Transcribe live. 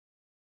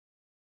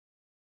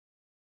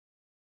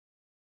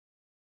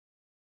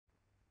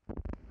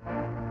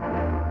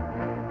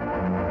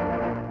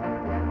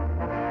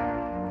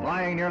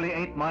Flying nearly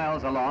 8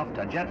 miles aloft,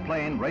 a jet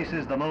plane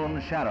races the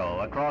moon's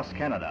shadow across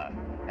Canada.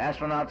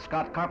 Astronaut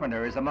Scott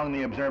Carpenter is among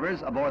the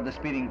observers aboard the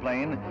speeding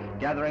plane,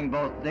 gathering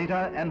both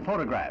data and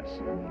photographs.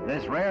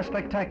 This rare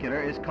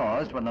spectacular is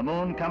caused when the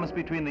moon comes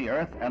between the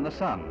Earth and the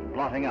sun,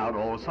 blotting out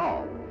Old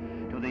Sol.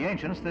 To the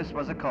ancients, this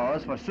was a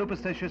cause for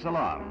superstitious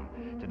alarm.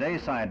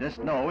 Today's scientists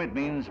know it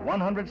means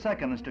 100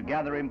 seconds to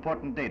gather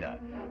important data.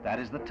 That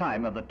is the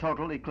time of the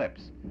total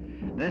eclipse.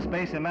 This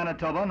base in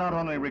Manitoba not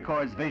only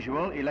records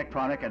visual,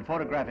 electronic, and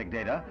photographic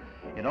data,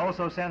 it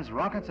also sends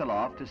rockets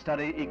aloft to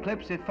study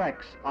eclipse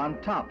effects on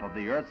top of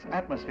the Earth's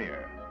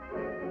atmosphere.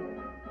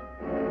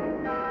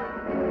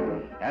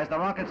 As the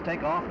rockets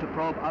take off to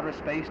probe outer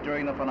space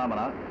during the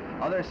phenomena,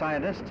 other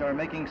scientists are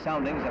making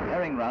soundings of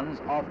herring runs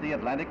off the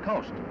Atlantic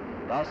coast.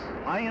 Thus,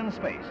 high in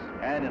space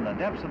and in the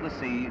depths of the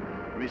sea,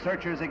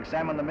 researchers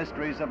examine the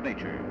mysteries of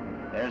nature.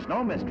 There's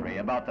no mystery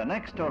about the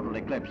next total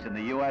eclipse in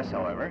the U.S.,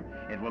 however.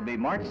 It will be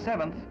March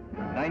 7th,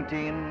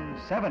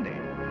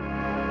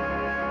 1970.